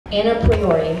Anna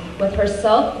Priori with her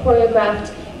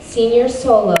self-choreographed senior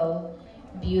solo,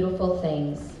 Beautiful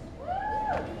Things.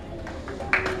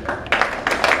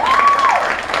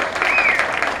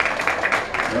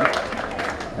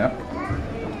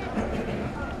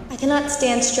 I cannot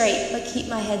stand straight, but keep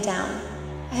my head down.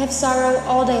 I have sorrow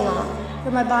all day long,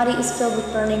 for my body is filled with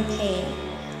burning pain.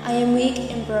 I am weak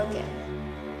and broken.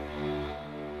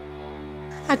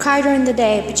 I cry during the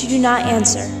day, but you do not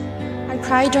answer. I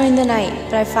cry during the night,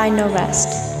 but I find no rest.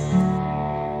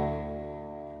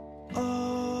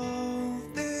 All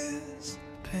this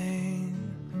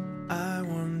pain, I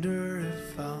wonder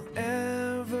if I'll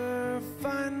ever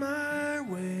find my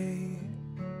way.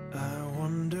 I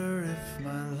wonder if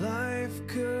my life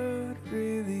could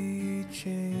really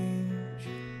change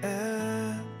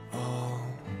at all.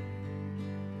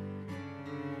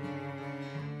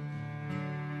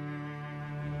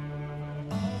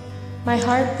 My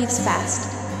heart beats fast.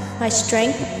 My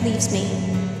strength leaves me.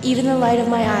 Even the light of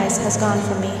my eyes has gone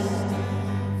from me.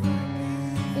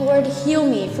 Lord, heal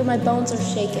me, for my bones are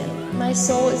shaken. My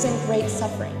soul is in great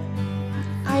suffering.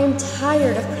 I am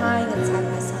tired of crying inside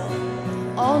myself.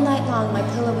 All night long my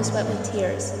pillow was wet with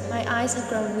tears. My eyes have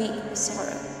grown weak with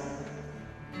sorrow.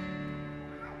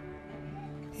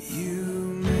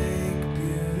 You make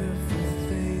beautiful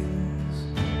things.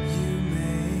 You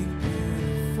make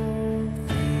beautiful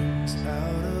things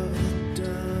out of the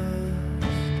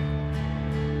dust.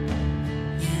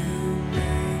 You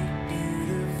make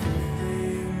beautiful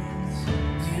things.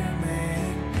 You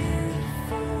make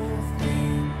beautiful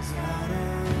things out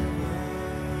of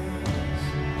us.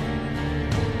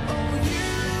 Oh,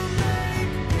 you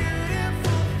make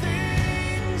beautiful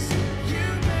things. You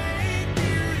make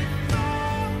beautiful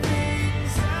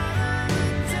things out of the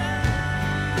dust.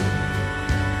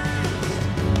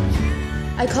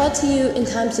 I call to you in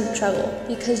times of trouble,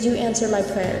 because you answer my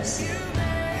prayers.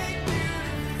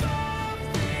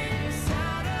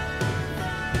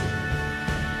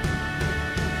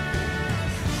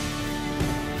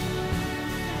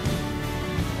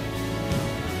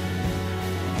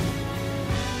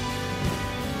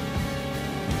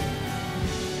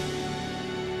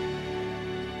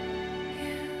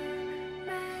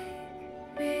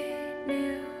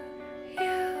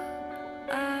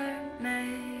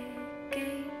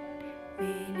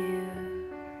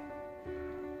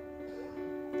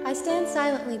 I stand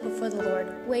silently before the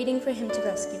Lord, waiting for him to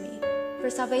rescue me, for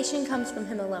salvation comes from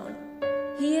him alone.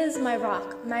 He is my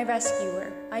rock, my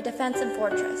rescuer, my defense and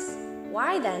fortress.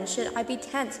 Why then should I be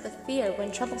tense with fear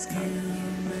when troubles come?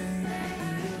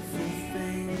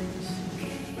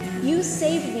 You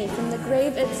saved me from the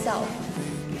grave itself.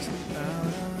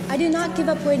 I did not give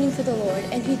up waiting for the Lord,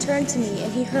 and he turned to me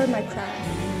and he heard my cry.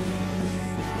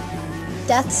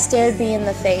 Death stared me in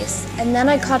the face, and then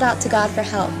I called out to God for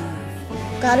help.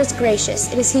 God is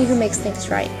gracious. It is he who makes things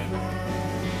right.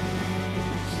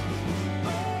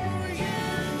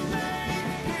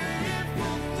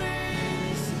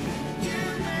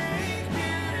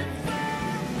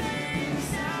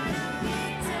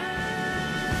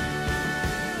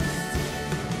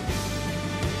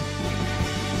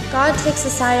 God takes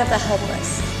the side of the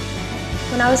helpless.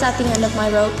 When I was at the end of my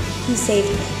rope, he saved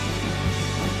me.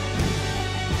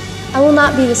 I will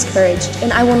not be discouraged,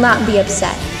 and I will not be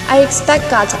upset. I expect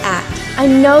God to act. I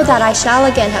know that I shall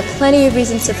again have plenty of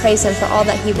reasons to praise him for all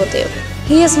that he will do.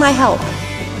 He is my help.